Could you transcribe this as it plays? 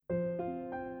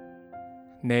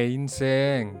내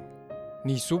인생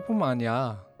네 소품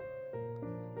아니야.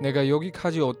 내가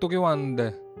여기까지 어떻게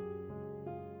왔는데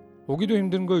오기도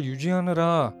힘든 걸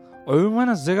유지하느라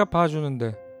얼마나 내가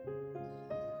봐주는데.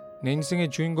 내 인생의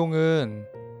주인공은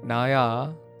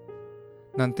나야.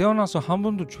 난 태어나서 한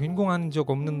번도 주인공 아닌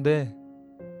적 없는데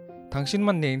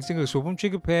당신만 내 인생을 소품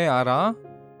취급해, 알아?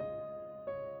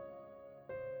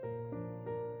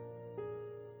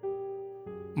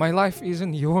 My life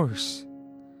isn't yours.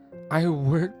 I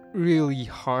worked really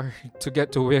hard to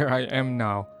get to where I am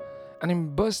now, and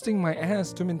I'm busting my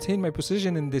ass to maintain my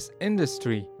position in this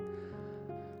industry.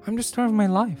 I'm the star of my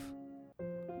life.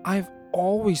 I've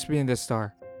always been the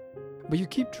star. But you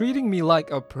keep treating me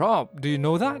like a prop. Do you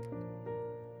know that?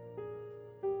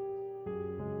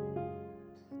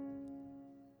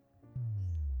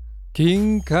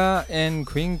 킹카 and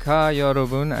퀸카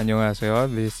여러분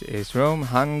안녕하세요. This is Rome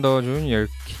한도준, your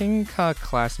킹카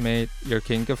classmate, your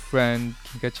킹카 friend,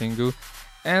 킹카 친구,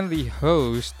 and the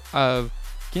host of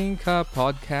킹카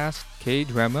podcast,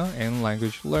 K-drama and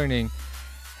language learning.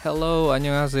 Hello,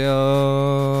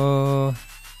 안녕하세요.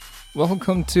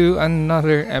 Welcome to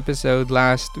another episode.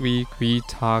 Last week we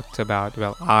talked about,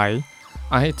 I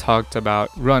talked about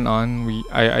Run On.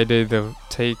 I did the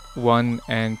take 1,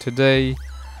 and today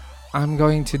I'm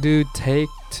going to do take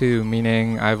 2,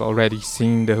 meaning I've already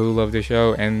seen the whole of the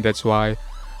show, and that's why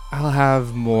I'll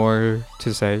have more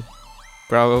to say.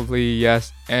 Probably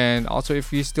yes. And also,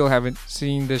 if you still haven't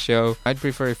seen the show, I'd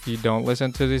prefer if you don't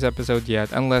listen to this episode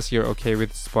yet, unless you're okay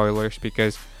with spoilers,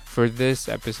 because for this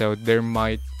episode there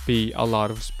might be a lot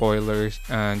of spoilers,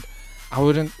 and I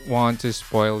wouldn't want to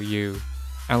spoil you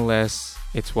unless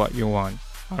it's what you want.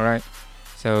 Alright?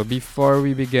 So before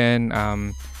we begin,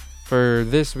 for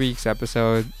this week's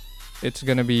episode, it's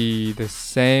gonna be the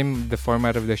same. The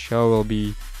format of the show will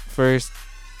be, first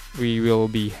we will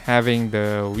be having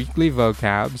the weekly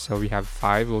vocab. So we have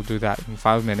 5. We'll do that in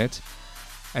 5 minutes.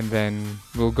 And then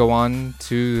we'll go on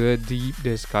to the deep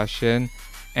discussion.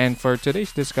 And for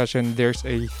today's discussion, there's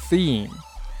a theme.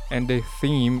 And the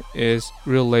theme is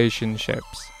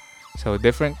relationships. So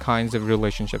different kinds of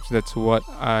relationships. That's what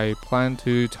I plan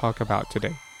to talk about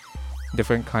today.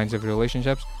 Different kinds of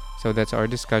relationships. So that's our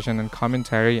discussion and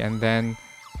commentary. And then,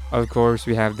 of course,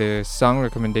 we have the song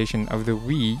recommendation of the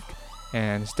week,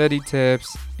 and study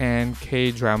tips, and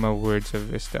K-drama words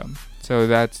of wisdom. So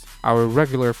that's our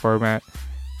regular format.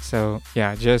 So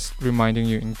yeah, just reminding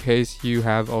you in case you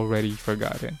have already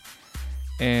forgotten.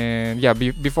 And yeah,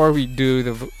 before we do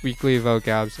the weekly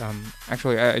vocabs,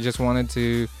 actually I just wanted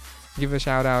to give a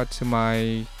shout out to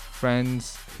my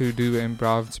friends who do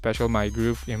improv, especially my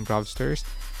group Improvsters,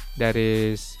 that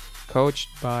is coached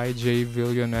by Jay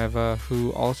Villanueva,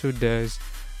 who also does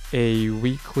a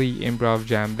weekly improv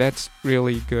jam. That's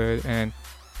really good, and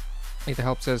it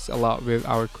helps us a lot with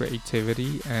our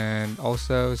creativity, and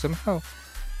also somehow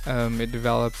it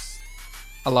develops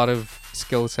a lot of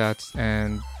skill sets,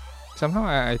 and somehow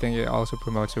I think it also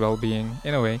promotes well-being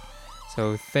in a way.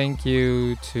 So thank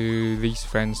you to these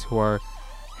friends who are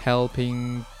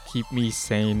helping keep me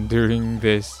sane during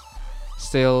this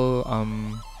still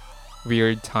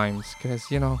weird times, because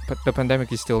but the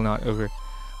pandemic is still not over.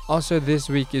 Also, this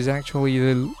week is actually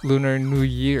the Lunar New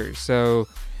Year, so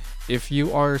if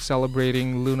you are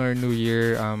celebrating Lunar New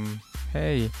Year,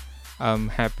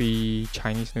 happy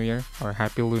Chinese New Year or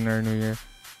happy Lunar New Year.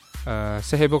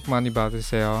 새해 복 많이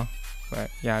받으세요. But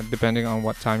yeah, depending on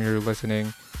what time you're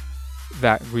listening,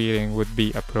 that greeting would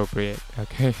be appropriate.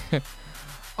 Okay.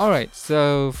 Alright,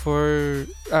 so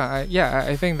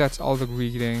I think that's all the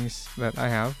greetings that I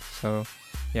have. So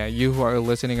yeah, you who are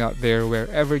listening out there,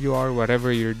 wherever you are,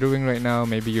 whatever you're doing right now,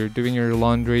 maybe you're doing your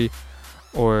laundry,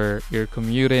 or you're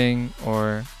commuting,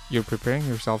 or you're preparing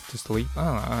yourself to sleep.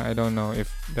 I don't know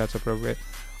if that's appropriate.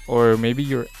 Or maybe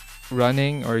you're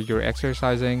running or you're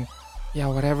exercising. Yeah,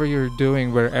 whatever you're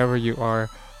doing, wherever you are,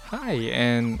 hi,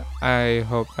 and I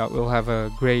hope that we'll have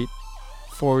a great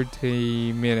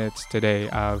 40 minutes today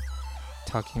of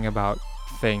talking about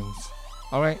things.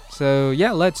 Alright, so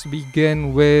yeah, let's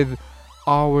begin with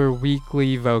our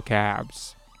weekly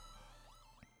vocabs.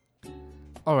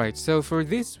 Alright, so for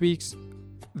this week's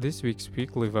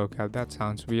weekly vocab, that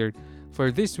sounds weird.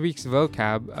 For this week's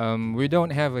vocab, we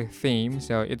don't have a theme,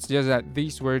 so it's just that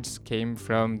these words came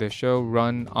from the show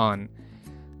Run On.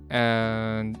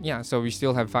 And yeah, so we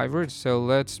still have 5 words, so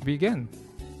let's begin.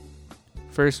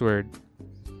 First word,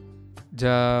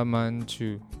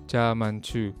 자만추.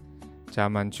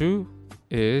 자만추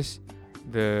is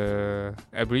the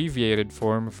abbreviated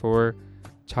form for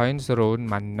자연스러운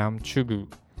만남 추구.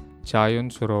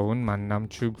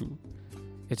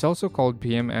 It's also called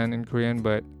PMN in Korean,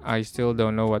 but I still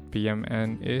don't know what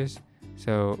PMN is.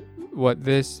 So what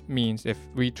this means, if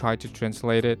we try to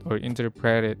translate it or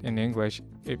interpret it in English,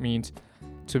 it means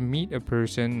to meet a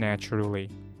person naturally.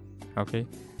 Okay?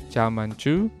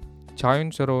 자만추,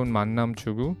 자연스러운 만남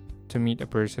추구, to meet a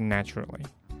person naturally.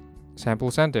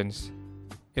 Sample sentence.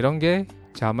 이런 게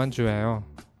자만추예요.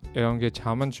 이런 게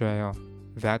자만추예요.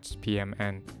 That's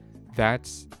PMN.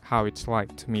 That's how it's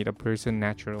like to meet a person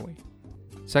naturally.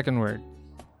 Second word.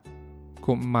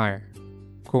 곶말.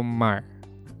 곶말.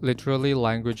 Literally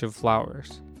language of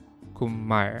flowers.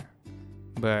 곶말.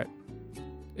 But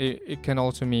it can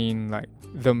also mean like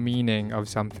the meaning of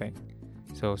something.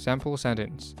 So sample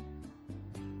sentence.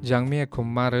 장미의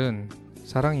곶말은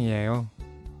사랑이에요.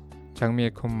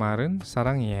 장미의 곶말은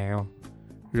사랑이에요.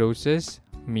 Roses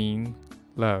mean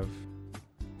love.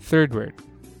 Third word.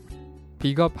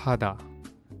 비겁하다.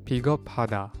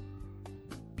 비겁하다.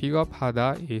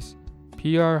 비겁하다 is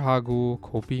비열하고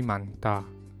겁이 많다.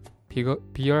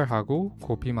 비열하고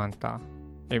겁이 많다.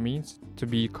 It means to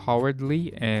be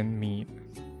cowardly and mean.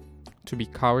 To be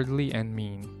cowardly and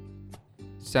mean.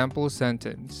 Sample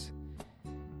sentence.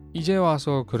 이제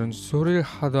와서 그런 소리를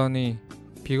하더니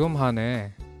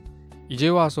비겁하네. 이제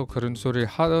와서 그런 소리를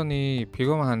하더니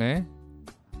비겁하네.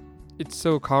 It's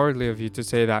so cowardly of you to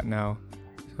say that now.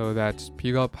 So that's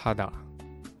비겁하다.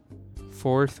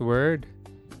 Fourth word.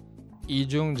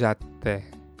 이중잣대.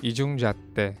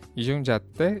 이중잣대.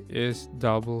 이중잣대 is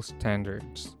double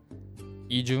standards.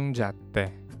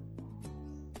 이중잣대.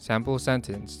 Sample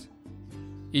sentence.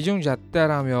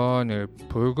 이중잣대라면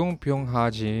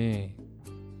불공평하지.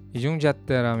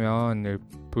 이중잣대라면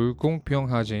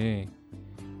불공평하지.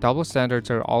 Double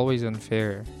standards are always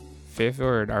unfair. Fifth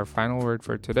word, our final word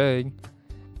for today.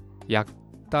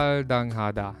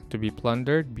 약탈당하다. To be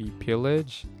plundered, be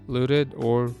pillaged, looted,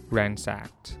 or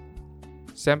ransacked.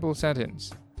 Sample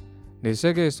sentence. 내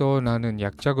세계에서 나는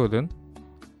약자거든.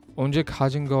 언제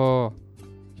가진 거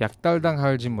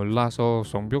약탈당할지 몰라서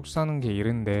성벽 사는 게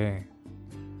일인데.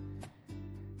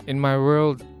 In my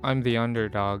world, I'm the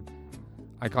underdog.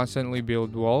 I constantly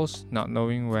build walls, not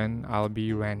knowing when I'll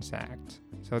be ransacked.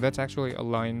 So that's actually a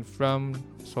line from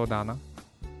Sodana.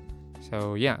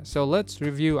 So yeah, so let's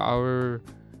review our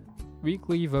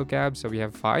weekly vocab. So we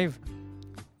have 5.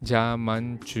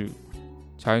 자만추,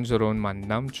 자연스러운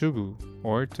만남 추구,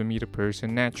 or to meet a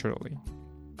person naturally.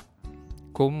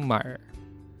 곶말,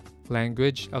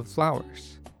 language of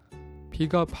flowers.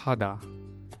 비겁하다,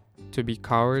 to be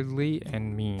cowardly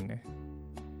and mean.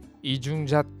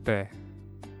 이중잣대,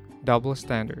 double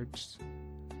standards.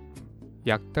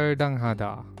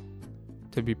 약탈당하다,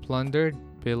 to be plundered,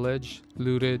 pillaged,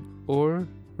 looted, or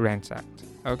ransacked.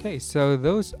 Okay, so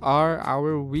those are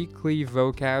our weekly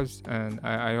vocabs, and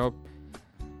I hope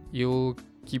you'll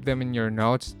keep them in your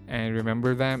notes and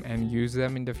remember them and use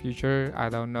them in the future. I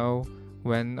don't know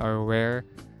when or where,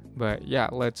 but yeah,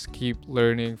 let's keep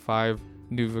learning 5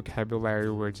 new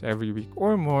vocabulary words every week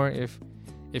or more if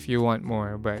you want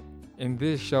more, but in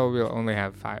this show we'll only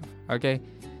have 5. Okay,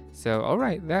 so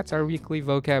alright, that's our weekly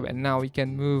vocab, and now we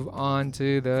can move on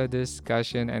to the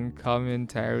discussion and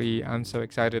commentary. I'm so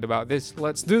excited about this.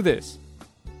 Let's do this.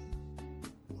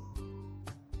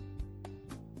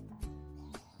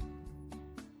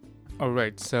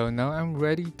 Alright, so now I'm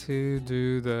ready to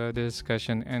do the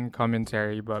discussion and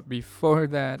commentary, but before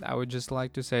that, I would just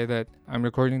like to say that I'm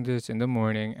recording this in the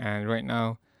morning, and right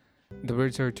now the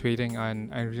birds are tweeting,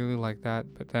 and I really like that,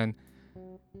 but then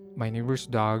my neighbor's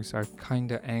dogs are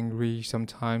kind of angry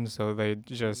sometimes, so they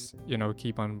just,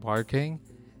 keep on barking.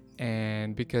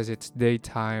 And because it's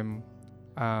daytime,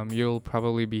 you'll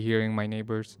probably be hearing my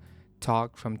neighbors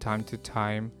talk from time to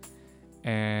time.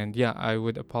 And yeah, I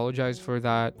would apologize for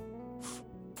that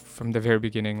from the very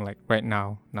beginning, like right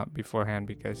now, not beforehand,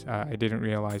 because I didn't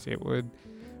realize it would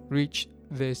reach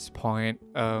this point.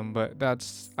 But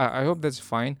I hope that's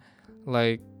fine.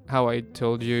 Like how I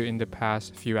told you in the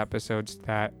past few episodes,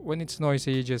 that when it's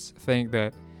noisy, just think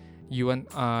that you and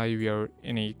we are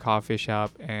in a coffee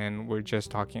shop and we're just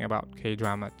talking about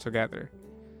K-drama together.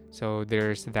 So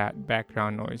there's that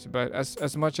background noise. But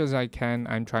as much as I can,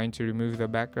 I'm trying to remove the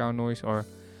background noise, or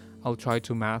I'll try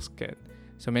to mask it.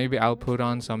 So maybe I'll put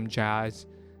on some jazz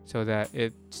so that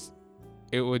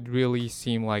it would really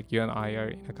seem like you and I are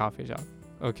in a coffee shop.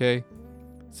 Okay?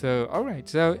 So alright,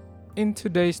 so in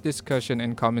today's discussion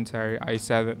and commentary, I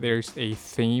said that there's a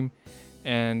theme,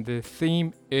 and the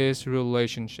theme is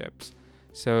relationships.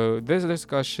 So this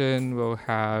discussion will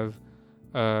have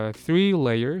 3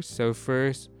 layers. So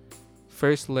first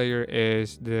layer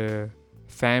is the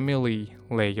family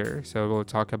layer. So we'll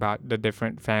talk about the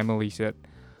different families that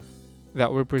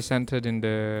that were presented in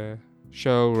the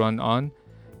show Run On,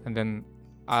 and then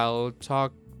I'll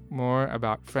talk more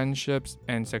about friendships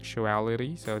and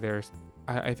sexuality. So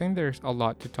I think there's a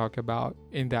lot to talk about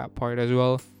in that part as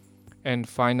well. And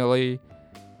finally,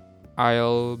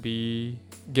 I'll be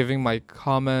giving my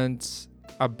comments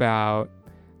about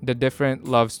the different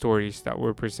love stories that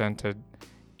were presented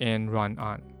in Run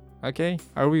On. Okay,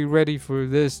 are we ready for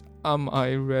this? Am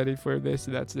I ready for this?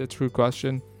 That's the true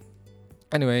question.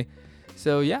 Anyway,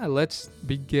 so yeah, let's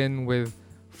begin with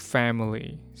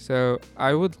family. So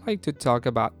I would like to talk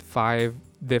about 5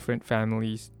 different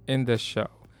families in the show.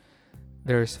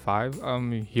 There's 5.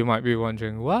 You might be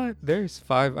wondering, what? There's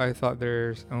 5? I thought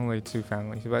there's only 2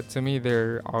 families. But to me,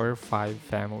 there are 5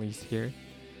 families here.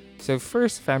 So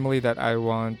first family that I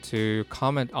want to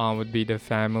comment on would be the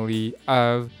family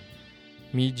of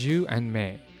Miju and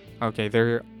Mei. Okay,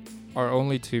 there are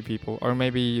only 2 people, or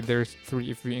maybe there's 3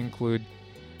 if we include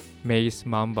Mei's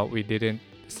mom, but we didn't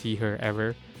see her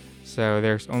ever. So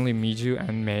there's only Miju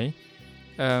and Mei.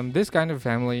 This kind of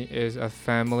family is a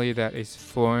family that is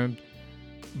formed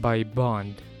by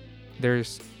bond.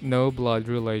 There's no blood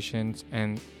relations,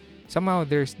 and somehow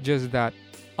there's just that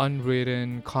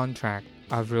unwritten contract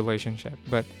of relationship,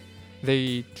 but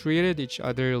they treated each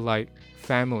other like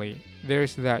family.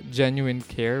 There's that genuine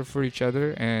care for each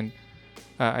other, and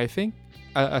I think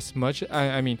as much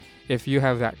I mean, if you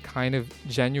have that kind of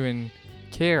genuine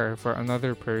care for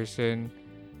another person,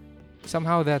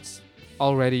 somehow that's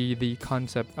already the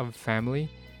concept of family.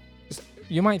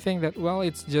 You might think that, well,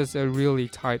 it's just a really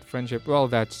tight friendship. Well,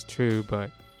 that's true,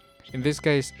 but in this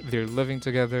case, they're living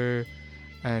together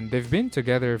and they've been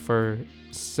together for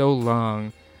so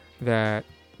long that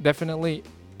definitely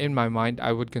in my mind,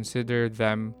 I would consider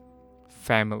them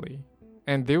family.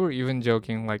 And they were even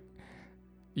joking like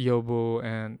Yobo,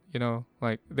 and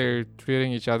like they're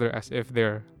treating each other as if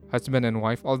they're husband and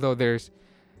wife, although there's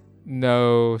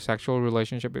no sexual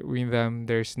relationship between them.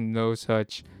 There's no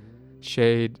such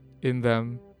shade in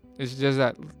them. It's just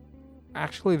that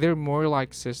actually they're more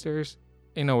like sisters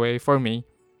in a way for me.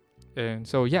 And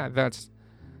so yeah, that's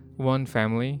one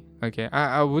family. Okay,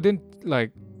 I wouldn't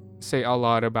like say a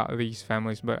lot about these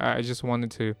families, but I just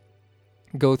wanted to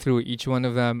go through each one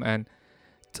of them and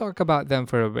talk about them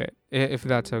for a bit, if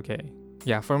that's okay.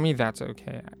 Yeah, for me that's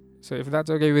okay. So if that's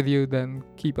okay with you, then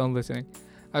keep on listening.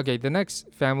 Okay, the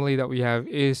next family that we have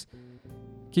is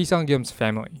Ki Sung-gyum's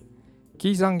family.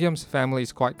 Ki Sung-gyum's family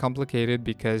is quite complicated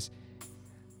because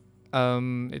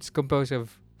it's composed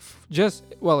of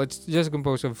it's just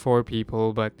composed of 4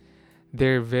 people, but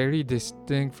they're very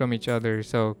distinct from each other.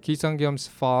 So Ki Sung-gyum's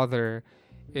father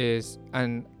is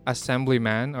an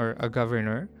assemblyman or a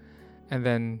governor, and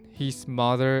then his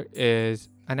mother is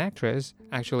an actress,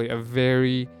 actually a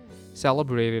very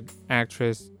celebrated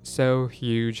actress, so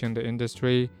huge in the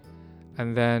industry.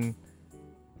 And then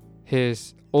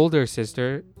his older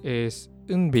sister is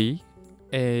Eunbi,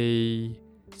 a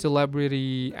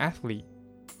celebrity athlete.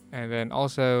 And then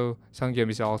also Sung-gyum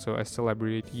is also a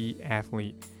celebrity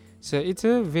athlete. So it's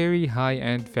a very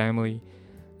high-end family.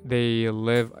 They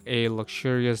live a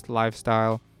luxurious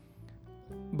lifestyle.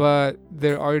 But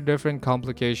there are different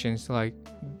complications, like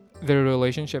the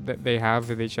relationship that they have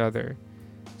with each other.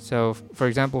 So, for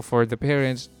example, for the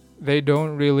parents, they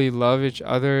don't really love each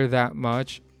other that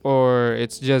much, or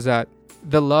it's just that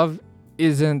the love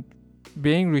isn't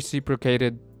being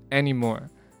reciprocated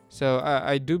anymore. So,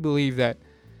 I do believe that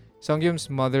Sung-gyum's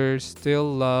mother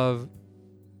still love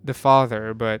the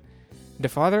father, but the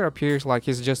father appears like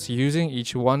he's just using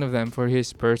each one of them for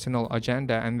his personal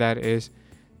agenda, and that is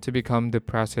to become the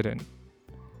president.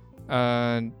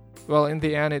 And well, in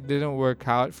the end, it didn't work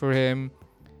out for him.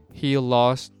 He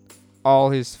lost all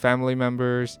his family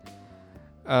members.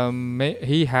 I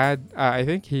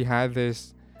think he had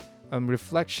this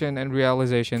reflection and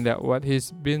realization that what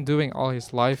he's been doing all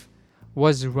his life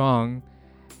was wrong,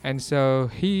 and so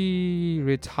he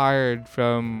retired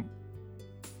from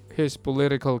his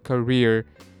political career,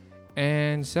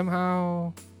 and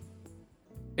somehow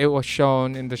it was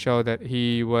shown in the show that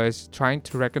he was trying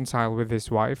to reconcile with his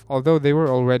wife, although they were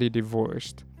already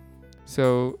divorced.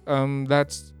 So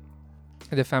that's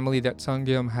the family that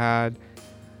Sung-gyum had.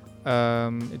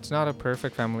 It's not a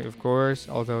perfect family, of course,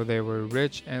 although they were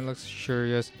rich and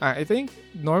luxurious. I think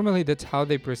normally that's how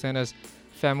they present as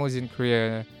families in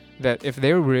Korea, that if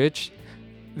they're rich,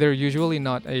 they're usually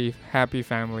not a happy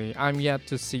family. I'm yet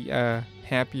to see a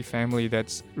happy family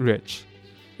that's rich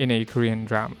in a Korean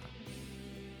drama.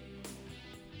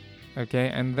 Okay,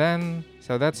 and then,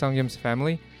 so that's Sung-gyum's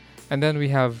family. And then we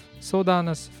have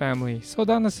Sodana's family.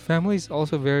 Sodana's family is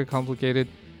also very complicated.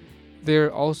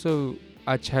 They're also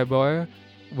a chaeboy,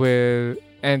 with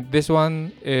and this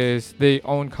one is they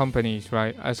own companies,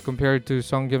 right? As compared to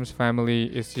Songyum's family,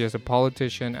 it's just a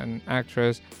politician, an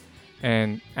actress,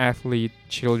 and athlete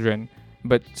children.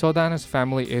 But Sodana's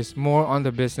family is more on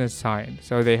the business side.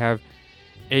 So they have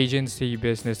agency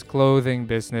business, clothing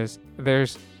business.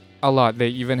 There's a lot. They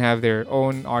even have their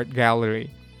own art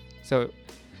gallery. So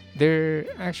they're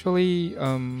actually,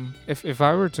 if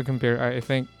I were to compare, I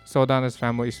think Sodana's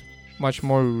family is much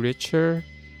more richer,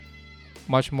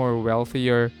 much more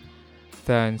wealthier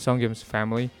than Songyum's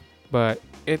family. But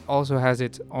it also has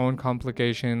its own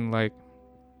complication. Like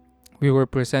we were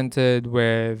presented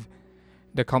with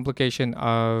the complication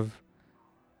of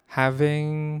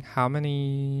having how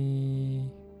many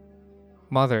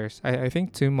mothers? I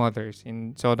think two mothers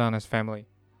in Sodana's family.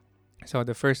 So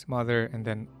the first mother and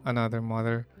then another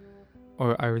mother.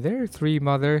 Or are there three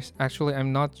mothers? Actually,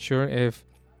 I'm not sure if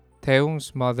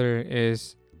Taeung's mother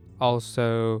is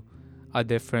also a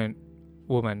different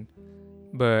woman.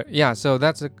 But yeah, so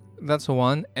that's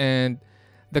one. And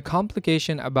the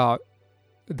complication about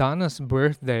Dana's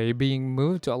birthday being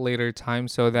moved to a later time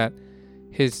so that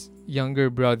his younger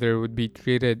brother would be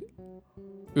considered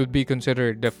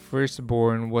the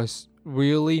firstborn was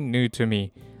really new to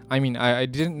me. I mean, I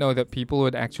didn't know that people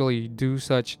would actually do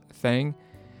such thing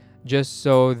just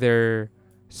so their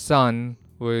son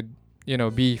would,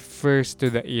 be first to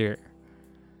the ear.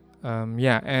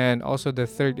 Yeah, and also the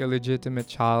third illegitimate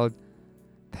child,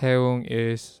 Taeung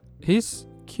he's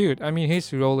cute. I mean,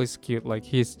 his role is cute. Like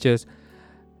he's just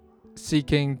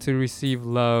seeking to receive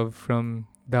love from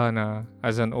Dana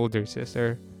as an older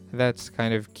sister. That's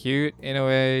kind of cute in a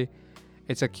way.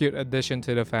 It's a cute addition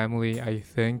to the family, I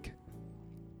think.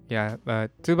 Yeah,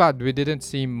 but too bad we didn't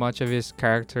see much of his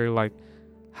character, like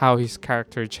how his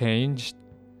character changed.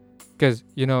 Because,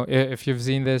 if you've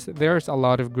seen this, there's a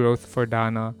lot of growth for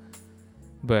Dana,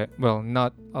 but, well,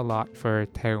 not a lot for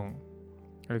Taeung.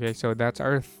 Okay, so that's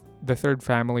the third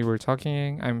family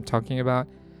I'm talking about.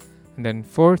 And then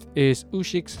fourth is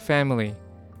Ushik's family.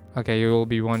 Okay, you will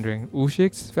be wondering,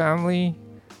 Ushik's family?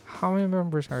 How many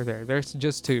members are there? There's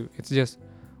just two. It's just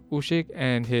Ushik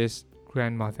and his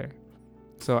grandmother.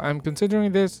 So I'm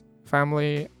considering this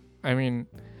family. I mean,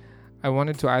 I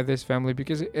wanted to add this family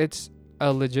because it's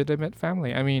a legitimate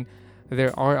family. I mean,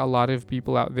 there are a lot of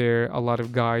people out there, a lot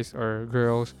of guys or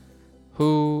girls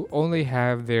who only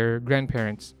have their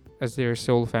grandparents as their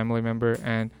sole family member,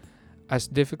 and as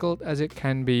difficult as it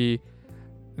can be,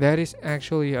 that is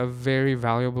actually a very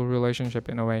valuable relationship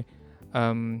in a way.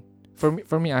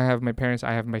 For me, I have my parents,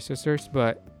 I have my sisters,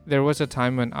 but there was a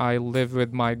time when I lived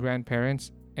with my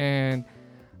grandparents, and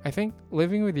I think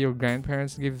living with your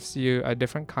grandparents gives you a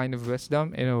different kind of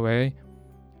wisdom in a way.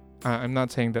 I'm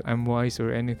not saying that I'm wise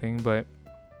or anything, but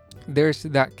there's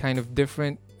that kind of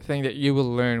different thing that you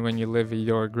will learn when you live with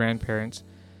your grandparents.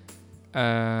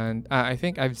 And I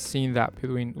think I've seen that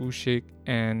between Ushik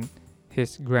and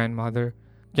his grandmother.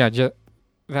 Yeah,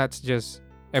 that's just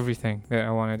everything that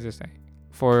I wanted to say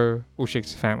for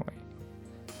Ushik's family.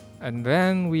 And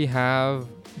then we have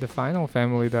the final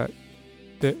family that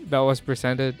was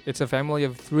presented. It's a family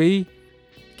of three.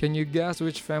 Can you guess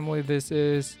which family this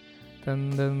is?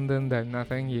 Dun,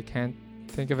 nothing. You can't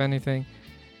think of anything.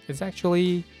 It's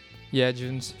actually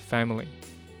Yejun's family.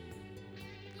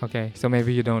 Okay, so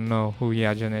maybe you don't know who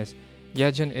Yejun is.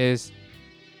 Yejun is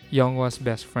Younghwa's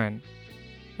best friend.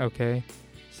 Okay,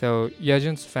 so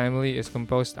Yejun's family is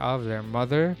composed of their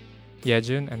mother,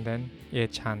 Yejun, and then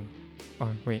Yechan.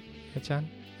 Oh wait, Yechan?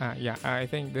 Yeah, I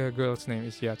think the girl's name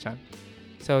is Yechan.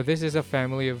 So this is a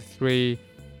family of three.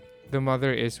 The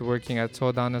mother is working at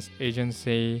Sodana's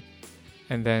agency,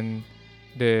 and then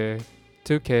the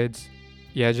two kids,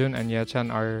 Yejun and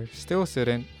Yechan, are still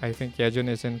student. I think Yejun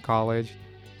is in college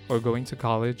or going to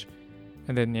college,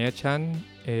 and then Yechan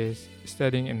is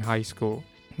studying in high school.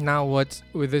 Now, what's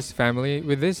with this family?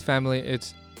 With this family,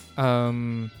 it's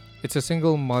a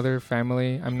single mother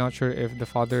family. I'm not sure if the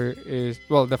father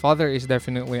is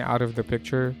definitely out of the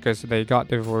picture because they got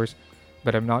divorced,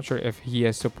 but I'm not sure if he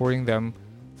is supporting them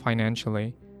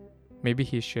financially. Maybe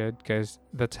he should, because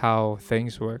that's how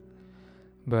things work.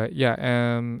 But yeah,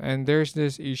 and there's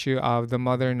this issue of the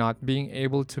mother not being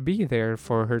able to be there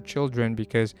for her children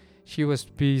because she was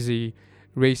busy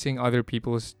raising other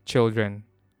people's children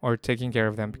or taking care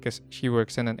of them, because she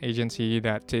works in an agency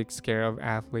that takes care of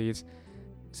athletes,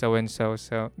 so and so.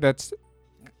 So that's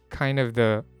kind of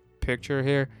the picture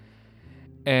here.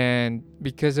 And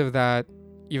because of that,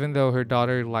 even though her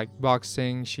daughter liked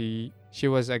boxing, she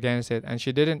was against it, and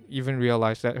she didn't even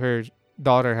realize that her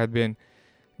daughter had been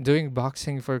doing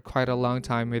boxing for quite a long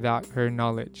time without her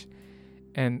knowledge.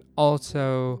 And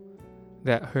also,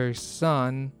 that her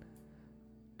son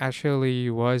actually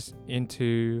was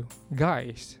into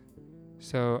guys.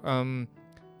 So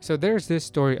so there's this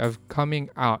story of coming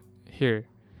out here.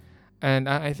 And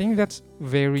I think that's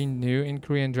very new in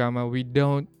Korean drama. We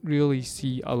don't really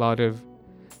see a lot of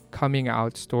coming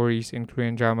out stories in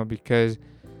Korean drama because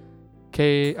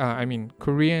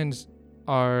Koreans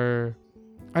are,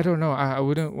 I don't know, I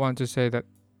wouldn't want to say that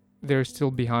they're still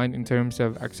behind in terms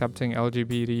of accepting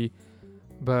LGBT,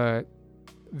 but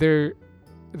they're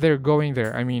they're going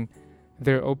there. I mean,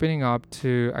 they're opening up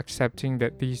to accepting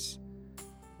that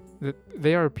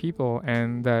they are people,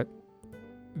 and that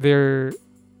they're,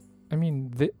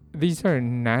 these are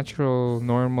natural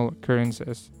normal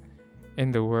occurrences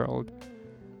in the world.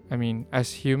 I mean,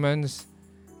 as humans,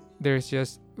 there's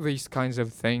just these kinds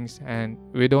of things, and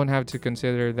we don't have to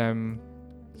consider them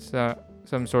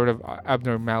some sort of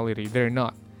abnormality. They're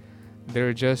not.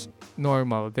 They're just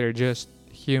normal. They're just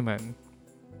human.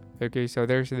 Okay, so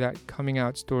there's that coming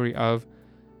out story of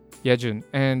Yejun.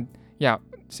 And yeah,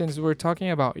 since we're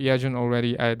talking about Yejun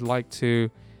already, I'd like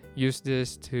to use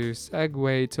this to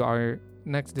segue to our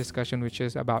next discussion, which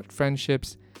is about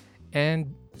friendships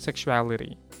and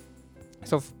sexuality.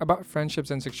 So, about friendships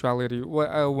and sexuality, what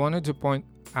I wanted to point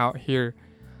out here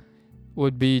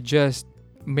would be just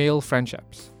male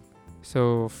friendships.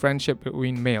 So, friendship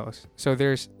between males. So,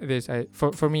 there's this,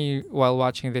 for me, while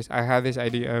watching this, I had this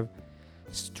idea of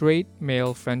straight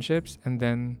male friendships and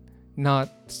then not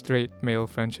straight male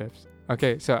friendships.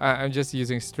 Okay, so I'm just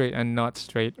using straight and not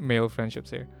straight male friendships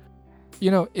here.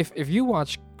 You know, if you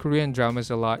watch Korean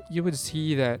dramas a lot, you would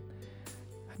see that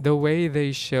the way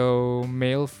they show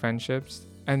male friendships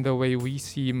and the way we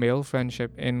see male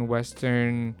friendship in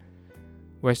Western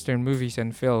movies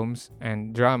and films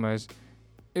and dramas,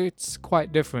 it's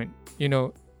quite different. You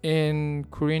know, in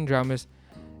Korean dramas,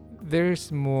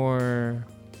 there's more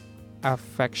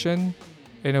affection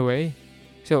in a way.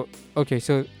 So, okay,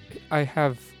 so I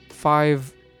have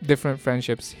 5 different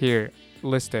friendships here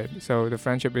listed. So, the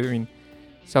friendship between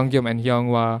Sungyeom and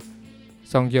Hyunghwa,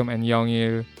 Sungyeom and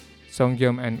Youngil,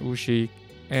 Sungyeom and Ushik,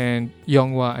 and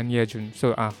Younghwa and Yejun.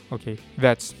 So okay,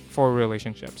 that's 4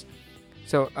 relationships.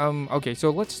 So okay, so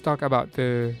let's talk about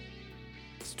the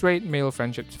straight male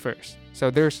friendships first. So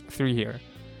there's 3 here: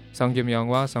 Sungyeom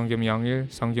Younghwa, Sungyeom Youngil,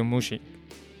 Sungyeom Ushik.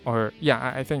 Or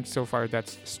yeah, I think so far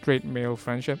that's straight male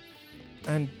friendship.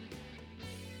 And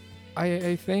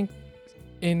I think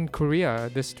in Korea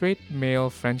the straight male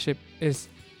friendship is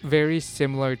very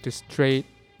similar to straight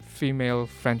female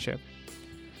friendship,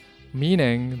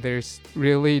 meaning there's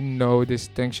really no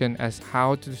distinction as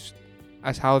how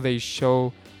they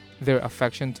show their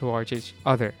affection towards each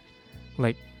other.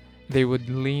 Like, they would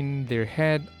lean their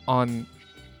head on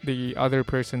the other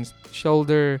person's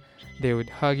shoulder, they would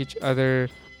hug each other,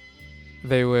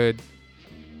 they would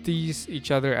tease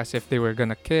each other as if they were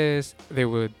gonna kiss, they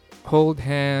would hold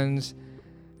hands.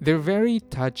 They're very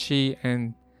touchy,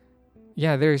 and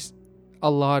yeah, there's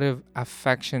a lot of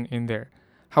affection in there.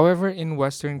 However, in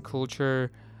Western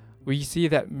culture, we see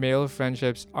that male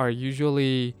friendships are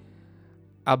usually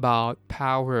about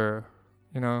power,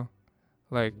 you know?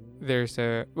 Like, there's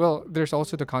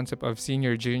also the concept of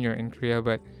senior junior in Korea,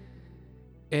 but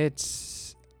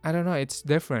I don't know, it's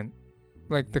different.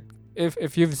 Like,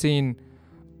 if you've seen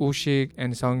Ushik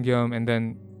and Sungyeom and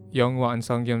then Younghwa and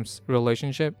Sungyeom's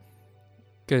relationship,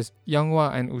 because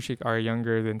Younghwa and Ushik are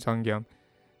younger than Sungyeom,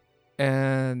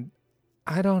 and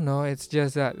I don't know, it's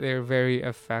just that they're very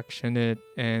affectionate,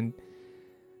 and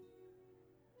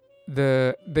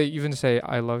they even say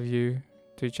 "I love you"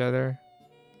 to each other.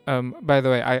 By the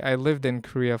way, I lived in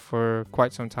Korea for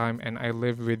quite some time, and I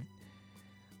lived with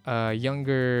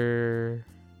younger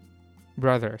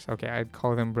brothers. Okay, I'd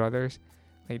call them brothers.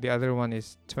 Like, the other one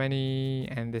is 20,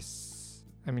 and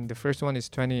the first one is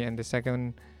 20, and the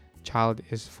second child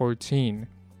is 14,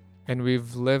 and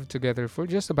we've lived together for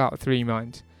just about 3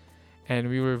 months, and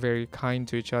we were very kind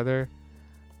to each other.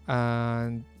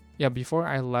 And yeah, before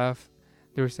I left,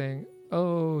 they were saying,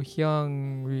 "Oh,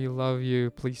 Hyung, we love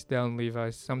you. Please don't leave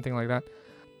us." Something like that.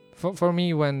 For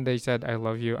me, when they said "I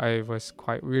love you," I was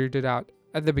quite weirded out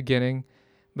at the beginning,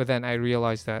 but then I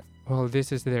realized that, well,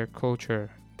 this is their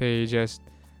culture. They just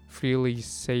freely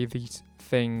say these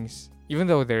things, even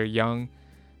though they're young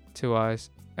to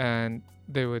us, and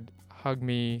they would hug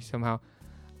me somehow.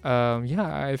 Yeah,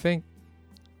 I think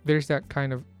there's that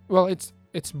kind of, well,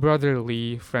 it's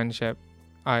brotherly friendship.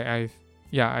 I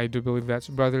do believe that's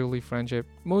brotherly friendship.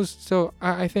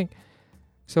 I think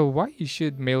so. Why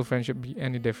should male friendship be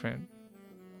any different?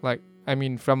 Like,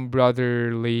 from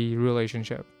brotherly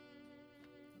relationship,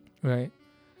 right?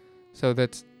 So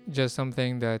that's just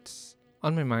something that's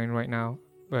on my mind right now.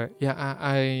 But yeah,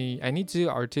 I need to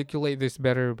articulate this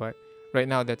better. But right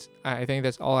now, I think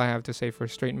that's all I have to say for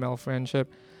straight male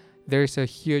friendship. There's a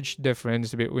huge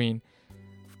difference between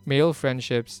male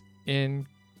friendships in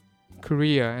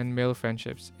Korea and male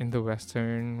friendships in the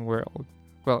Western world.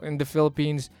 Well, in the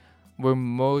Philippines, we're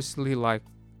mostly like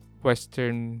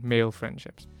Western male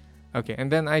friendships. Okay,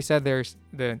 and then I said there's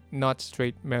the not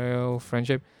straight male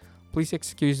friendship. Please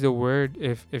excuse the word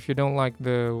if you don't like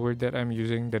the word that I'm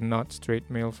using, the not straight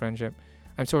male friendship.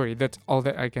 I'm sorry, that's all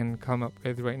that I can come up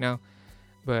with right now.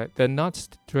 But the not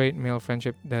straight male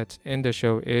friendship that's in the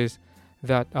show is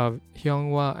that of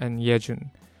Hyunghwa and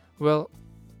Yejun. Well,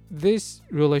 this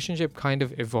relationship kind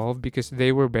of evolved because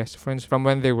they were best friends from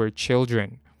when they were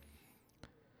children.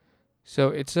 So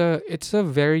it's a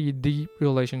very deep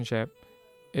relationship.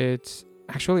 It's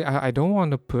actually I don't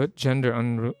want to put gender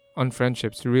on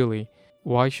friendships really.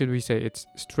 Why should we say it's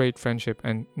straight friendship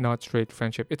and not straight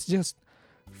friendship? It's just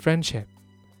friendship.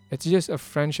 It's just a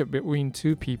friendship between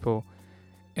two people.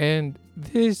 And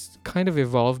this kind of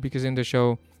evolved because in the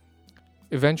show,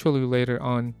 eventually later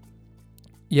on,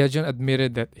 Yejun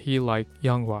admitted that he liked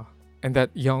Younghwa and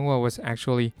that Younghwa was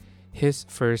actually his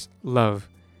first love.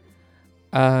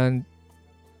 And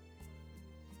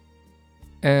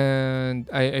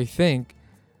I think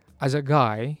as a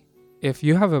guy, if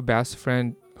you have a best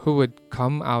friend who would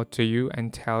come out to you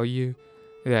and tell you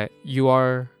that you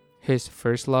are his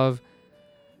first love,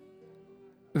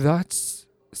 that's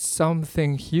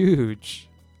something huge.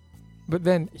 But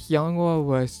then Hyunghwa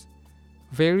was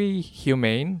very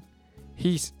humane.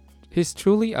 He's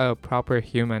truly a proper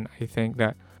human. I think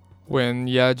that when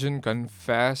Yajun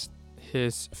confessed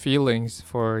his feelings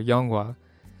for Younghwa's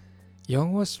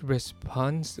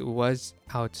response was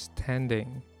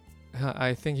outstanding.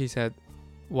 I think he said,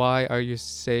 "Why are you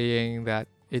saying that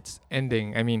it's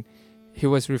ending?" I mean, he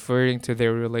was referring to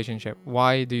their relationship.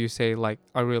 Why do you say like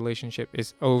our relationship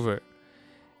is over?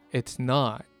 It's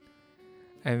not.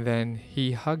 And then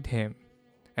he hugged him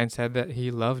and said that he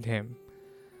loved him.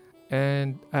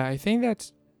 And I think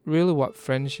that's really what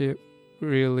friendship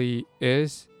really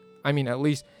is. I mean, at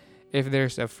least if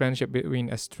there's a friendship between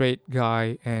a straight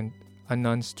guy and a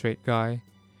non-straight guy,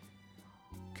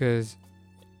 because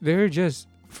they're just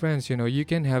friends. You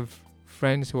can have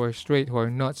friends who are straight, who are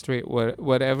not straight,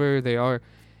 whatever they are.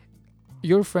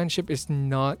 Your friendship is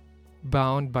not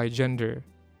bound by gender.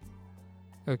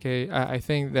 Okay, I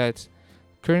think that's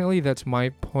currently that's my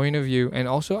point of view. And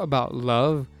also about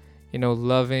love,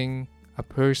 loving a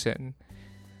person.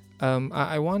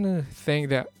 I want to think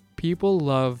that people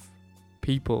love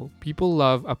people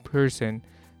love a person,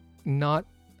 not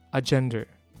a gender.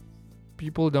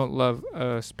 People don't love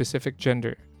a specific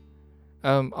gender.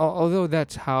 Although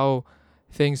that's how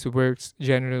things works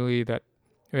generally.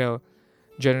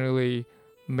 Generally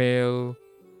male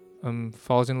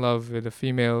falls in love with a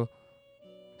female.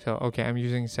 So okay, I'm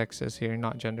using sexes here,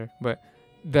 not gender, but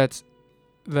that's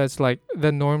like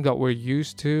the norm that we're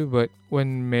used to. But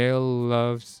when male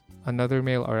loves another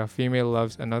male or a female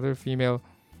loves another female,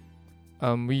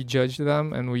 we judge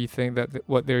them and we think that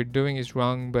what they're doing is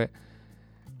wrong. But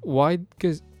why?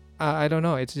 Because I don't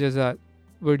know. It's just that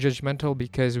we're judgmental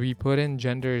because we put in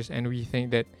genders and we think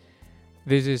that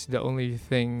this is the only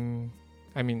thing.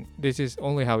 I mean, this is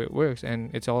only how it works,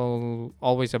 and it's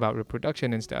always about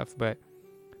reproduction and stuff. But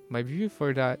my view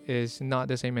for that is not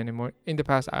the same anymore. In the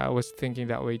past, I was thinking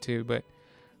that way too, but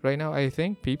right now, I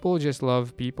think people just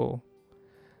love people.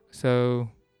 So,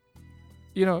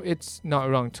 it's not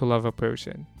wrong to love a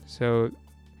person. So,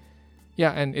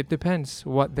 yeah, and it depends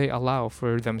what they allow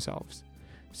for themselves.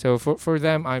 So, for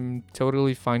them, I'm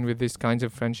totally fine with these kinds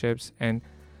of friendships and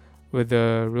with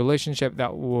the relationship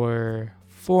that were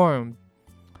formed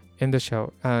in the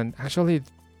show. And actually,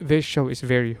 this show is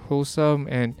very wholesome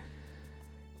and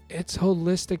it's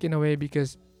holistic in a way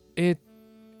because it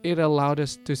allowed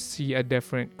us to see a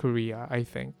different Korea, I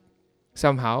think.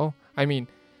 Somehow. I mean,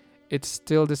 it's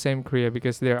still the same Korea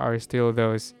because there are still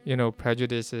those,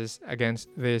 prejudices against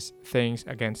these things,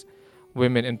 against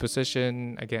women in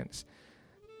position, against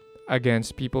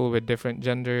people with different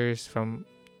genders from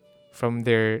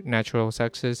their natural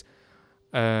sexes.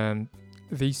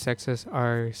 These sexes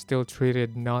are still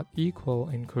treated not equal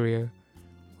in Korea.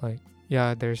 Like,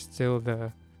 yeah, there's still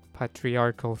the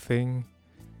patriarchal thing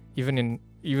even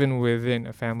within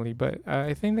a family, but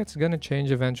I think that's gonna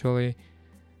change eventually,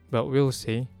 but we'll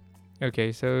see.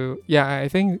 Okay, so yeah, I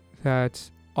think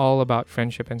that's all about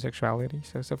friendship and sexuality.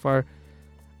 So far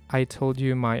I told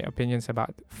you my opinions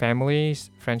about families,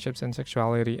 friendships, and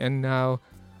sexuality, and now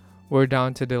we're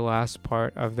down to the last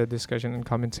part of the discussion and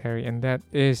commentary, and that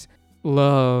is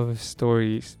love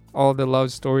stories. all the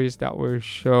love stories that were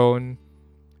shown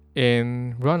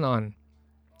in Run On.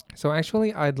 So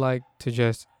actually, I'd like to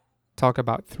just talk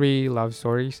about three love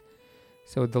stories.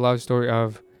 So the love story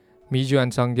of Miju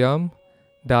and Sangyeom,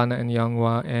 Dana and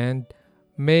Younghwa, and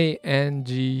Mei and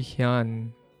Ji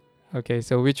Hyun. Okay,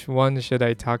 so which one should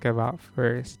I talk about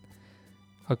first?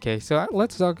 Okay, so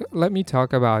let's talk. Let me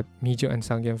talk about Miju and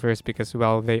Sangyeom first because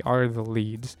well, they are the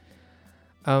leads.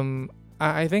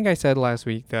 I think I said last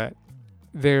week that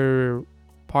their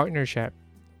partnership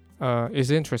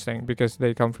is interesting because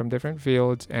they come from different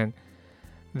fields and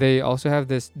they also have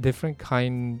this different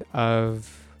kind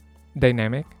of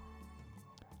dynamic.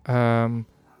 Um,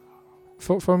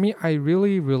 for me, I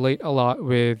really relate a lot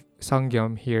with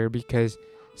Sangyeom here because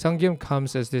Sangyeom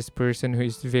comes as this person who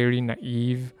is very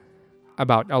naive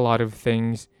about a lot of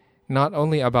things, not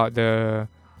only about the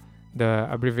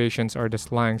abbreviations or the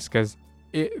slangs, because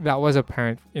that was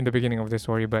apparent in the beginning of the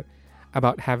story, but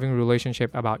about having a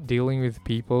relationship, about dealing with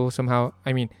people somehow.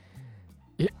 I mean,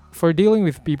 for dealing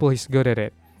with people, he's good at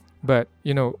it, but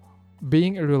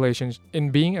being a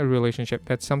relationship,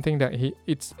 that's something that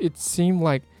it seemed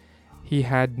like he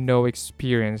had no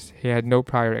experience, he had no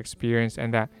prior experience,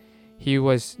 and that he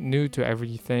was new to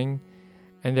everything,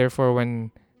 and therefore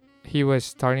when he was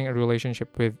starting a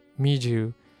relationship with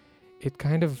Miju, it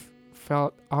kind of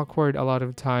felt awkward a lot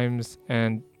of times,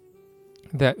 and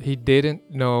that he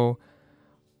didn't know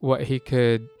what he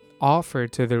could offer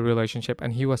to the relationship,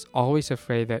 and he was always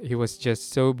afraid that he was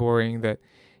just so boring that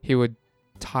he would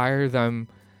tire them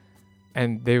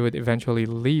and they would eventually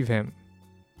leave him.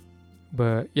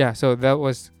 But yeah, so that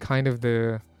was kind of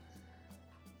the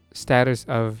status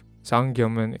of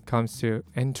Sangyeom when it comes to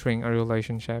entering a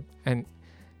relationship. And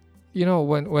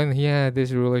when he had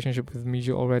this relationship with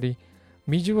Miju already,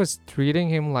 Miju was treating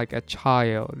him like a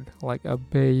child, like a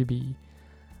baby.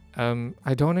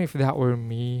 I don't know if that were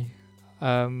me.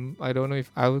 I don't know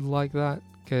if I would like that,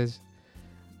 because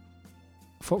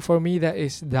for me that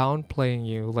is downplaying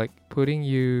you, like putting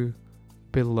you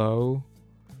below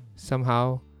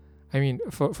somehow. I mean,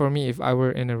 for me, if I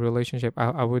were in a relationship,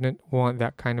 I wouldn't want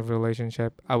that kind of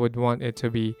relationship. I would want it to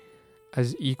be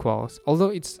as equals. Although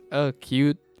it's a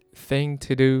cute thing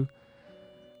to do,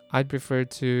 I'd prefer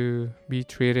to be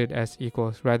treated as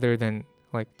equals rather than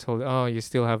like told, oh, you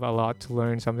still have a lot to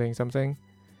learn, something.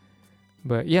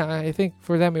 But yeah, I think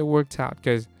for them it worked out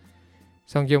because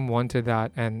Sangyeom wanted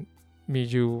that and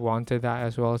Miju wanted that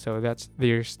as well. So that's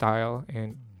their style,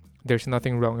 and there's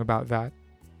nothing wrong about that.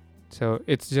 So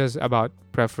it's just about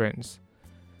preference.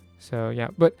 So yeah,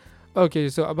 but okay,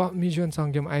 so about Miju and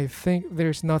Sangyeom, I think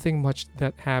there's nothing much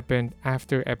that happened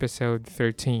after episode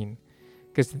 13.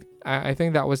 Because I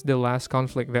think that was the last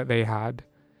conflict that they had.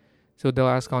 So the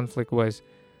last conflict was,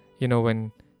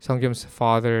 when Sangyeom's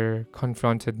father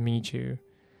confronted Miju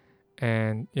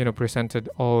and, presented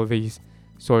all these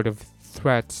sort of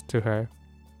threats to her.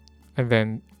 And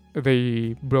then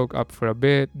they broke up for a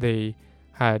bit. They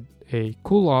had a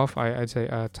cool off, I'd say,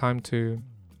 a time to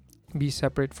be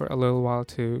separate for a little while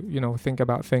to, think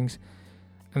about things.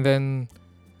 And then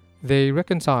they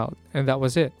reconciled, and that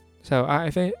was it. So I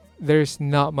think there's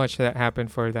not much that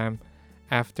happened for them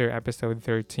after episode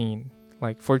 13.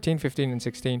 Like 14, 15, and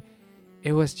 16,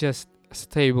 it was just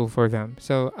stable for them.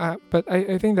 So, but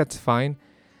I think that's fine.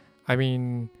 I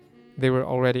mean, they were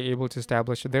already able to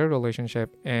establish their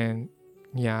relationship, and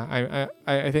yeah,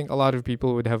 I think a lot of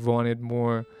people would have wanted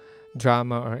more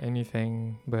drama or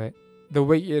anything, but the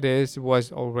way it is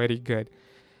was already good.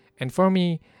 And for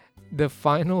me, the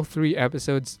final 3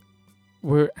 episodes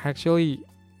were actually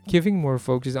giving more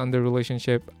focus on the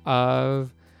relationship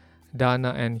of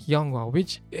Dana and Younghwa,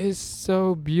 which is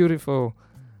so beautiful.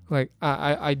 Like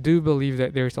I do believe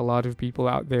that there's a lot of people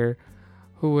out there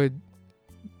who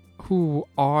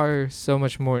are so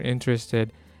much more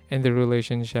interested in the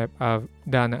relationship of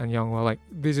Dana and Younghwa. Like,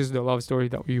 this is the love story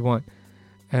that we want,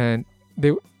 and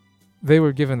they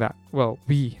were given that. Well,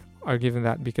 we are given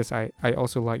that because I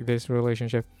also like this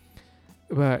relationship.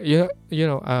 But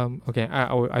okay,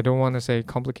 I don't want to say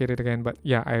complicated again, but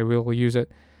yeah, I will use it.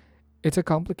 It's a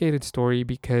complicated story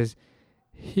because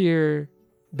here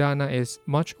Dana is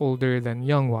much older than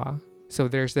Younghwa, so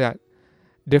there's that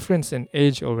difference in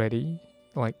age already,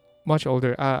 like much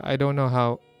older. I don't know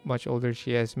how much older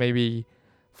she is, maybe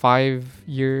 5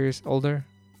 years older,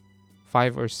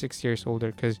 5 or 6 years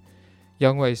older, because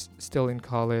Younghwa is still in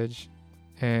college.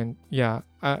 And yeah,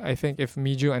 I think if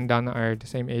Miju and Dana are the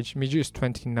same age, Miju is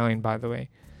 29, by the way.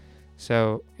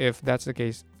 So if that's the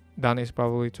case, Dana is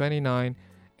probably 29.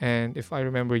 And if I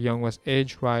remember Younghwa's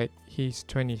age right, he's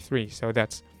 23. So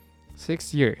that's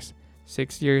 6 years.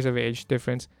 6 years of age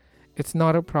difference. It's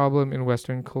not a problem in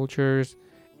Western cultures.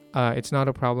 It's not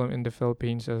a problem in the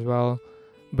Philippines as well.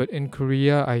 But in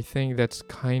Korea, I think that's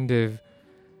kind of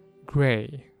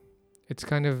gray. It's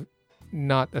kind of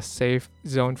not a safe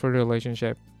zone for the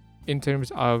relationship in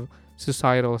terms of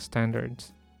societal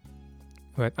standards.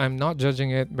 But I'm not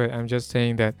judging it, but I'm just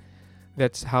saying that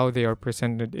that's how they are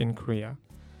presented in Korea.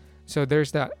 So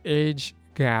there's that age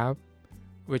gap,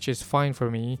 which is fine for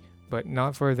me, but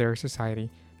not for their society.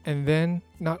 And then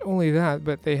not only that,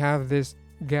 but they have this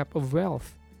gap of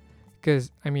wealth.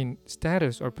 Because, I mean,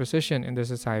 status or position in the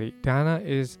society. Dana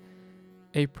is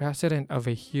a president of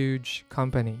a huge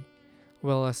company,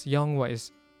 whereas Youngwa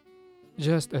is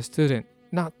just a student.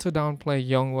 Not to downplay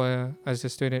Youngwa as a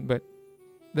student, but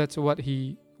that's what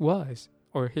he was,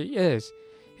 or he is.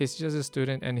 He's just a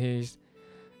student and he's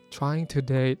trying to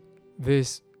date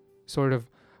this sort of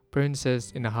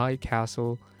princess in a high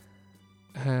castle.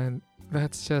 And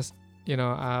that's just,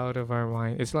 out of our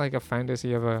mind. It's like a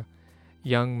fantasy of a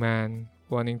young man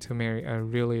wanting to marry a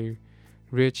really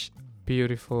rich,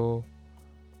 beautiful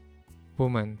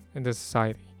woman in the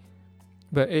society.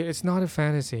 But it's not a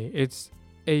fantasy. It's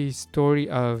a story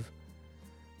of,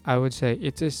 I would say,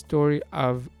 it's a story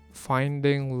of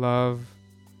finding love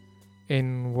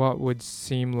in what would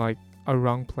seem like a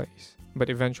wrong place, but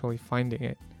eventually finding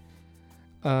it.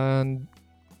 And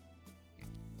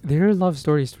their love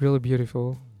story is really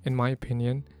beautiful, in my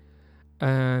opinion.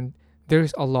 And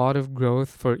there's a lot of growth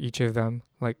for each of them.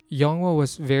 Like, Youngwa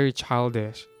was very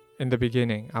childish in the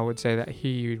beginning. I would say that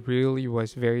he really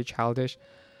was very childish.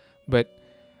 But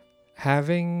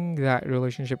having that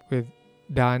relationship with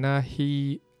Dana,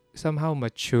 he somehow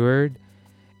matured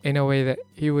in a way that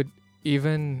he would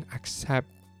even accept.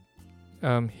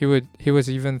 He was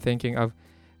even thinking of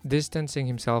distancing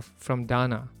himself from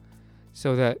Dana,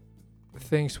 so that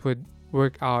things would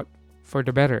work out for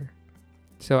the better.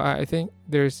 So I think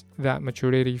there's that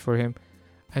maturity for him.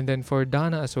 And then for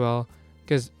Dana as well,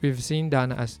 because we've seen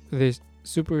Dana as this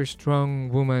super strong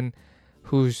woman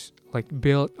who's like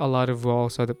built a lot of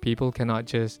walls so that people cannot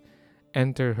just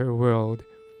enter her world.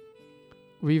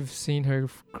 We've seen her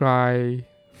cry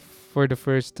for the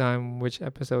first time. Which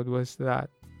episode was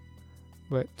that?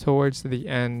 But towards the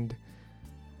end.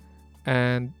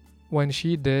 And when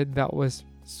she did, that was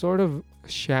sort of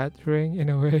shattering in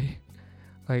a way.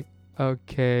 Like,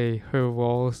 okay, her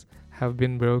walls have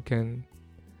been broken.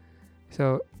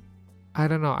 So, I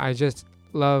don't know. I just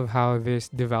love how this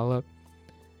developed.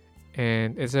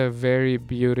 And it's a very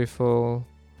beautiful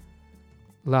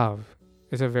love.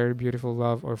 It's a very beautiful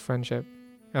love or friendship.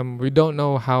 We don't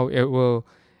know how it will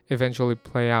eventually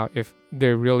play out, if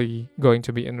they're really going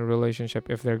to be in a relationship,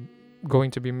 if they're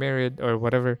going to be married or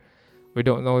whatever. We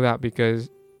don't know that because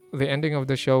the ending of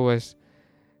the show was,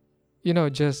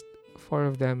 just four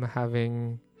of them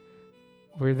having.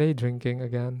 Were they drinking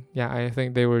again? Yeah, I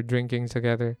think they were drinking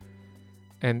together.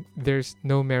 And there's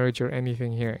no marriage or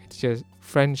anything here. It's just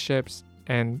friendships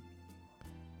and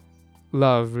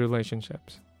love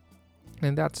relationships.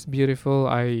 And that's beautiful,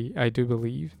 I do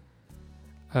believe.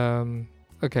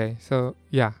 Okay, so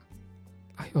yeah.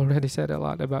 I already said a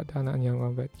lot about Dana and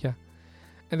Youngwon, but yeah.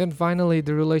 And then finally,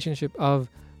 the relationship of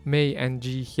Mei and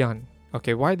Ji Hyun.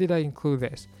 Okay, why did I include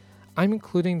this? I'm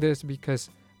including this because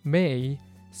Mei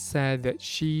said that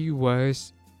she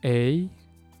was a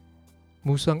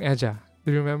Musong Eja.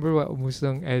 Do you remember what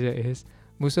Musong Eja is?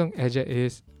 Musong Eja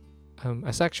is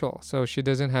asexual, so she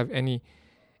doesn't have any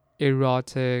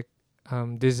erotic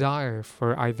desire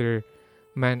for either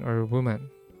man or woman.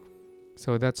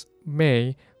 So that's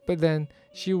Mei. But then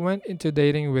she went into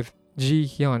dating with Ji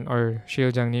Hyun, or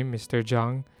Sheo Jang-nim, Mr.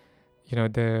 Jang,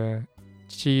 the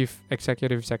chief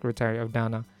executive secretary of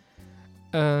Dana.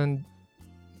 And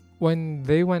when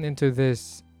they went into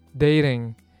this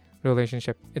dating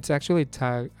relationship, it's actually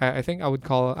tagged. I think I would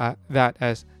call that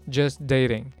as just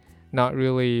dating, not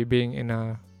really being in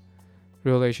a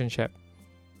relationship.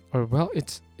 Or well,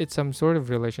 it's some sort of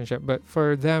relationship, but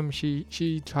for them,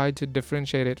 she tried to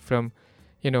differentiate it from,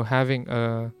 having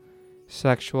a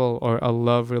sexual or a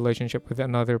love relationship with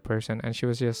another person, and she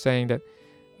was just saying that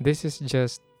this is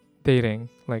just dating.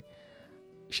 Like,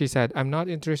 she said, I'm not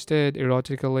interested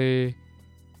erotically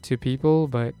to people,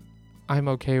 but I'm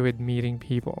okay with meeting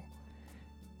people.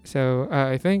 So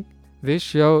I think this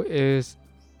show is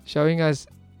showing us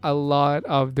a lot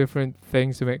of different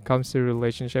things when it comes to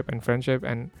relationship and friendship,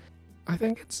 and I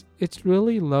think it's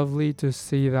really lovely to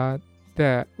see that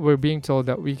we're being told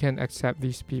that we can accept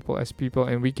these people as people,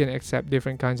 and we can accept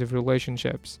different kinds of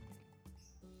relationships.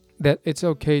 That it's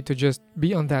okay to just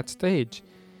be on that stage,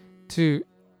 to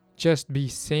just be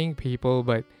seeing people,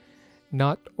 but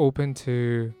not open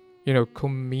to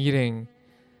committing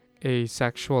a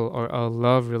sexual or a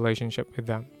love relationship with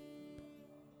them.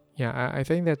 Yeah, I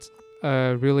think that's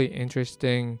a really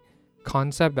interesting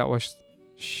concept that was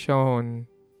shown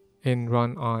in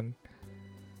Run On.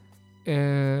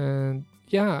 And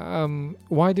yeah,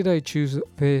 why did I choose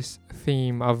this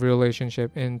theme of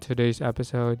relationship in today's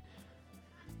episode?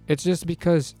 It's just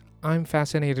because I'm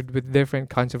fascinated with different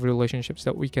kinds of relationships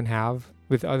that we can have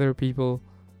with other people.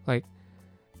 Like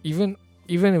even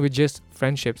even with just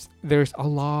friendships, there's a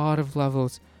lot of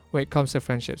levels when it comes to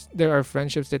friendships. There are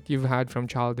friendships that you've had from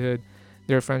childhood.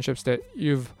 There are friendships that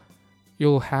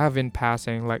you'll have in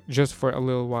passing, like just for a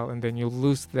little while, and then you'll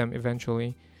lose them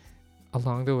eventually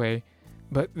along the way.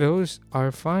 But those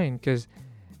are fine because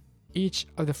each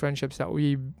of the friendships that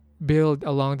we build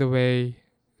along the way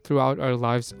throughout our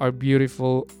lives are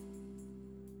beautiful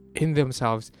in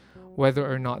themselves, whether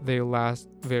or not they last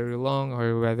very long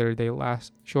or whether they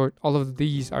last short. All of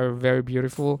these are very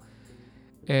beautiful.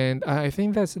 And I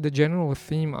think that's the general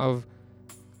theme of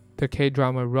the K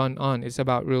drama Run On. It's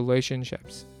about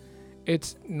relationships.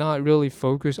 It's not really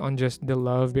focused on just the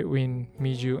love between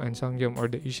Miju and Sangyum or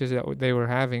the issues that they were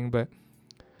having, but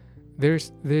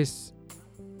there's this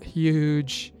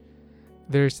huge,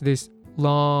 there's this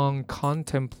long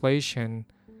contemplation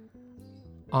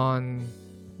on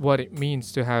what it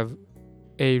means to have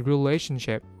a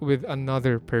relationship with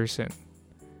another person.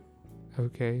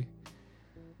 Okay.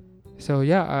 So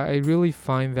yeah, I really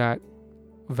find that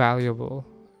valuable,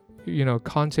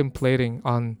 contemplating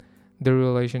on the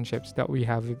relationships that we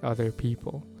have with other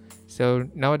people. So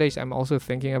nowadays I'm also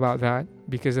thinking about that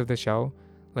because of the show.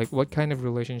 Like, what kind of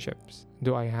relationships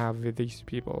do I have with these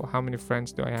people? How many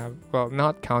friends do I have? Well,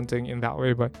 not counting in that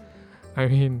way, but I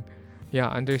mean, yeah,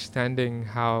 understanding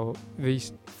how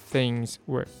these things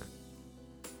work.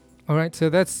 All right, so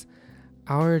that's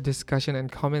our discussion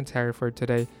and commentary for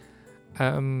today.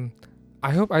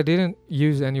 I hope I didn't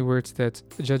use any words that's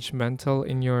judgmental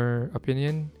in your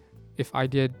opinion. If I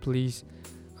did, please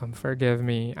forgive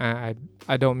me. I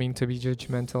don't mean to be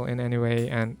judgmental in any way,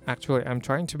 and actually, I'm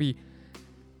trying to be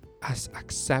as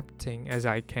accepting as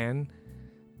I can,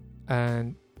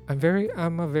 and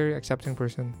I'm a very accepting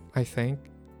person, I think.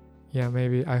 Yeah,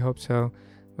 maybe, I hope so.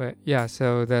 But yeah,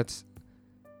 so that's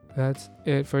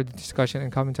it for the discussion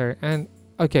and commentary. And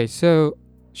okay, so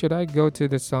should I go to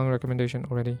the song recommendation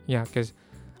already? Yeah, because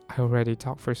I already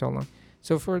talked for so long.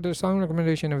 So for the song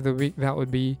recommendation of the week, that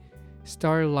would be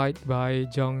Starlight by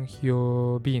Jung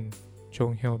Hyo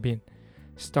Bin.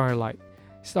 Starlight.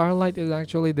 Starlight is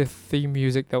actually the theme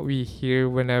music that we hear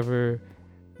whenever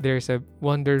there's a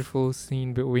wonderful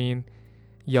scene between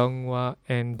Younghwa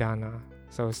and Dana.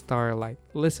 So Starlight.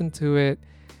 Listen to it.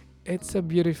 It's a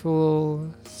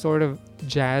beautiful sort of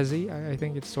jazzy. I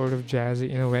think it's sort of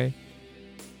jazzy in a way.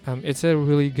 It's a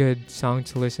really good song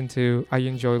to listen to. I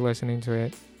enjoy listening to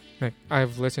it. Like,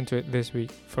 I've listened to it this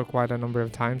week for quite a number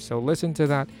of times. So listen to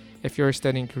that. If you're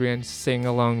studying Korean, sing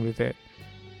along with it.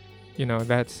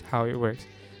 That's how it works.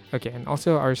 Okay, and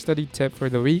also our study tip for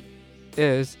the week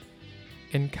is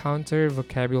encounter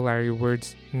vocabulary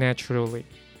words naturally.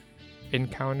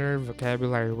 Encounter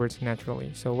vocabulary words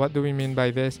naturally. So what do we mean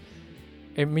by this?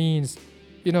 It means,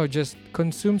 just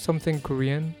consume something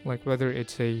Korean, like whether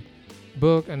it's a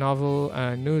book, a novel,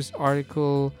 a news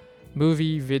article,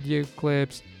 movie, video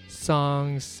clips,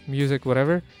 songs, music,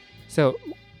 whatever. So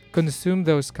consume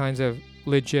those kinds of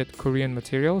legit Korean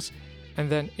materials and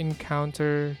then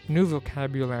encounter new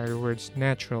vocabulary words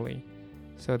naturally.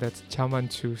 So that's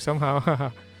chamanchu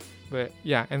somehow. But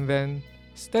yeah, and then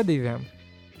study them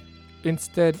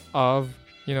instead of,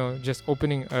 just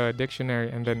opening a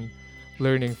dictionary and then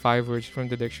learning 5 words from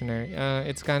the dictionary.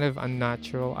 It's kind of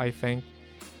unnatural, I think.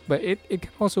 But it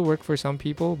can also work for some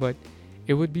people, but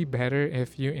it would be better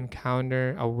if you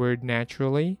encounter a word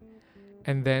naturally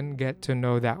and then get to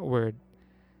know that word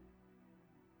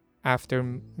after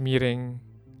meeting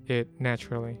it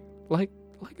naturally. Like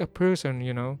a person,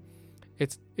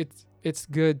 It's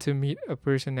good to meet a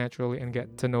person naturally and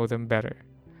get to know them better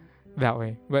that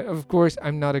way. But of course,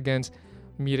 I'm not against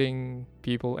meeting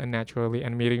people unnaturally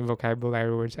and meeting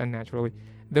vocabulary words unnaturally.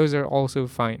 Those are also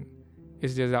fine.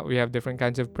 It's just that we have different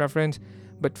kinds of preference.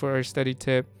 But for our study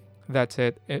tip, that's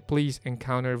it. Please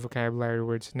encounter vocabulary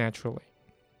words naturally.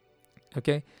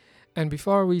 Okay? And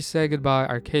before we say goodbye,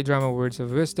 our K-drama words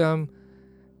of wisdom,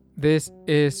 this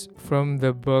is from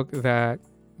the book that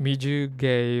Miju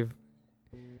gave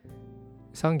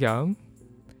Sangyam.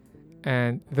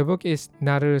 And the book is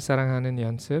나를 사랑하는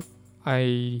연습.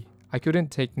 I couldn't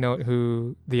take note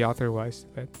who the author was,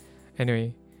 but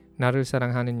anyway, 나를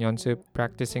사랑하는 연습,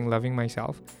 practicing loving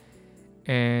myself.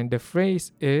 And the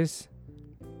phrase is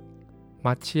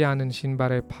맞지 않은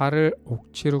신발에 발을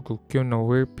억지로 굳겨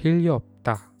놓을 필요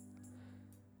없다.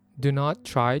 Do not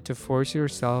try to force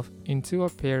yourself into a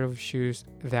pair of shoes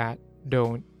that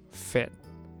don't fit.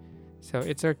 So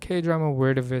it's our K-drama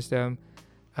word of wisdom.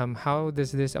 How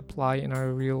does this apply in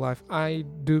our real life? I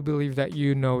do believe that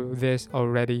you know this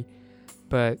already,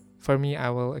 but for me,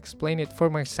 I will explain it for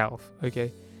myself.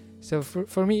 Okay, so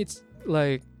for me, it's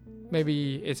like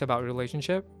maybe it's about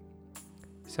relationship.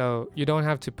 So you don't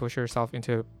have to push yourself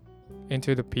into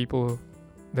the people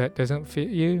that doesn't fit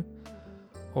you,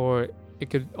 or it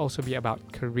could also be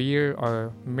about career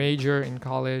or major in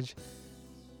college.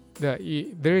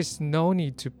 There is no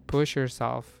need to push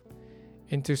yourself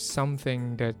into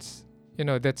something that's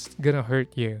gonna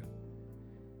hurt you.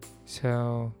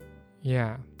 So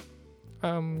yeah,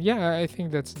 I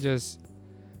think that's just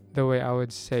the way I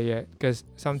would say it, because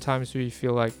sometimes we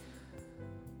feel like,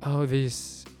 oh,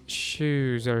 these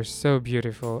shoes are so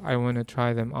beautiful, I want to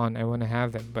try them on, I want to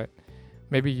have them, but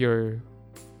maybe your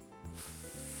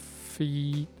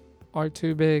feet are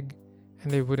too big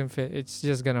and they wouldn't fit. It's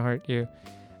just gonna hurt you.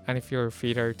 And if your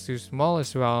feet are too small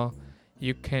as well,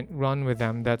 you can't run with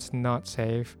them. That's not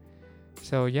safe.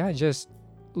 So yeah, just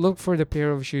look for the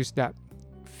pair of shoes that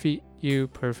fit you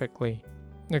perfectly.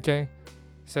 Okay,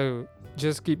 so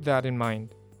just keep that in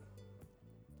mind.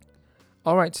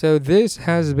 Alright, so this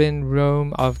has been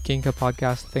Rome of Kinka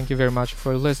Podcast. Thank you very much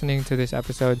for listening to this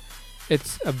episode.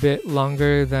 It's a bit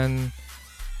longer than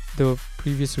the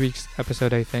previous week's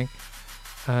episode, I think.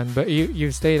 But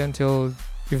you've stayed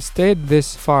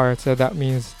this far, so that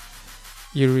means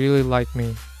you really like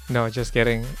me. No, just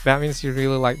kidding. That means you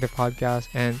really like the podcast,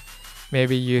 and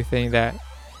maybe you think that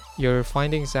you're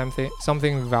finding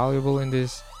something valuable in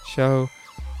this show.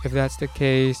 If that's the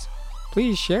case,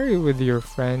 please share it with your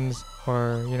friends,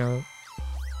 or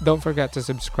don't forget to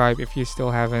subscribe if you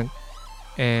still haven't.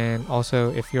 And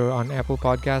also, if you're on Apple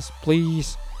Podcasts,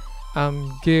 please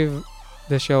give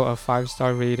the show a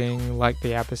 5-star rating, like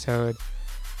the episode,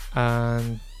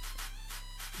 and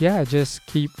yeah, just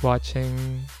keep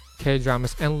watching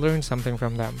K-dramas and learn something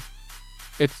from them.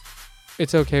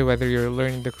 It's okay whether you're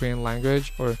learning the Korean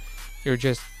language, or you're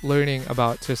just learning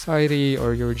about society,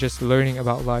 or you're just learning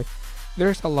about life.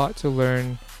 There's a lot to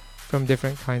learn from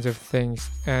different kinds of things,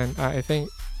 and I think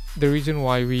the reason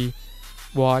why we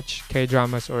watch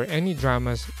K-dramas or any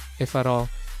dramas, if at all,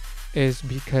 is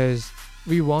because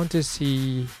we want to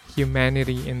see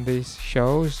humanity in these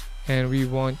shows, and we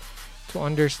want to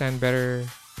understand better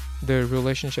the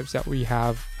relationships that we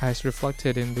have as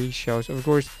reflected in these shows. Of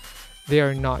course, they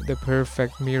are not the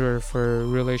perfect mirror for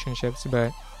relationships,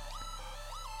 but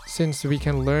since we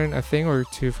can learn a thing or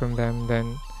two from them,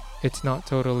 then it's not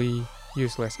totally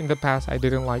useless. In the past, I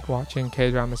didn't like watching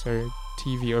K-dramas or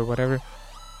TV or whatever,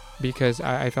 because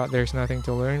I thought there's nothing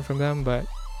to learn from them, but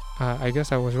I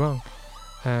guess I was wrong.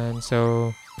 And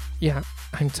so yeah,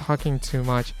 I'm talking too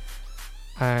much.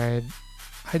 I'd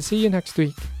see you next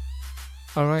week.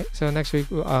 Alright, so next week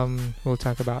we'll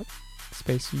talk about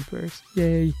Space Sweepers.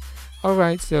 Yay.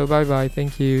 Alright, so bye bye.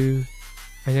 Thank you.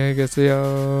 안녕히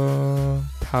계세요.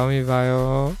 다음에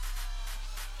봐요.